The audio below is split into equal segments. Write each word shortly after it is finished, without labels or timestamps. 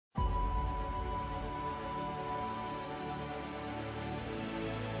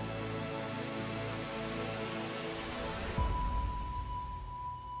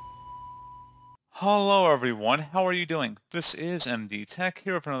Hello everyone, how are you doing? This is MD Tech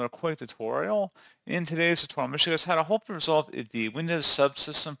here with another quick tutorial. In today's tutorial, I'm going to show you guys how to hopefully resolve if the Windows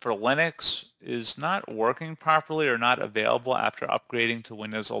subsystem for Linux is not working properly or not available after upgrading to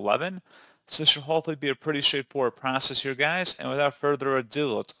Windows 11. So this should hopefully be a pretty straightforward process here, guys. And without further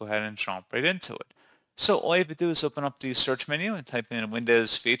ado, let's go ahead and jump right into it. So all you have to do is open up the search menu and type in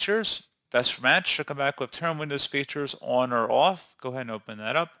Windows Features. Best match, should come back with Turn Windows Features on or off. Go ahead and open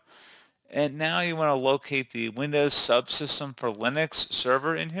that up. And now you want to locate the Windows Subsystem for Linux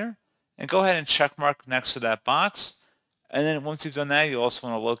server in here. And go ahead and check mark next to that box. And then once you've done that, you also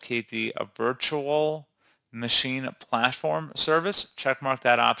want to locate the virtual machine platform service. Check mark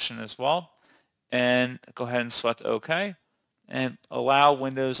that option as well. And go ahead and select OK. And allow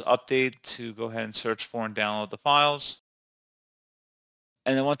Windows Update to go ahead and search for and download the files.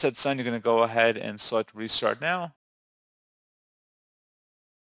 And then once that's done, you're going to go ahead and select Restart Now.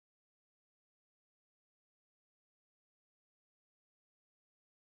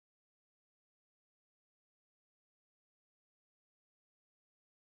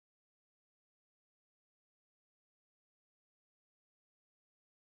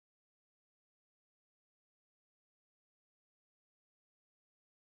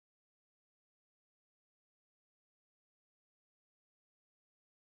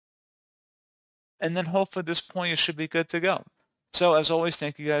 And then hopefully at this point you should be good to go. So as always,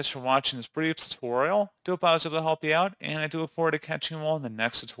 thank you guys for watching this brief tutorial. Do hope I was able to help you out, and I do look forward to catching you all in the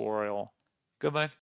next tutorial. Goodbye.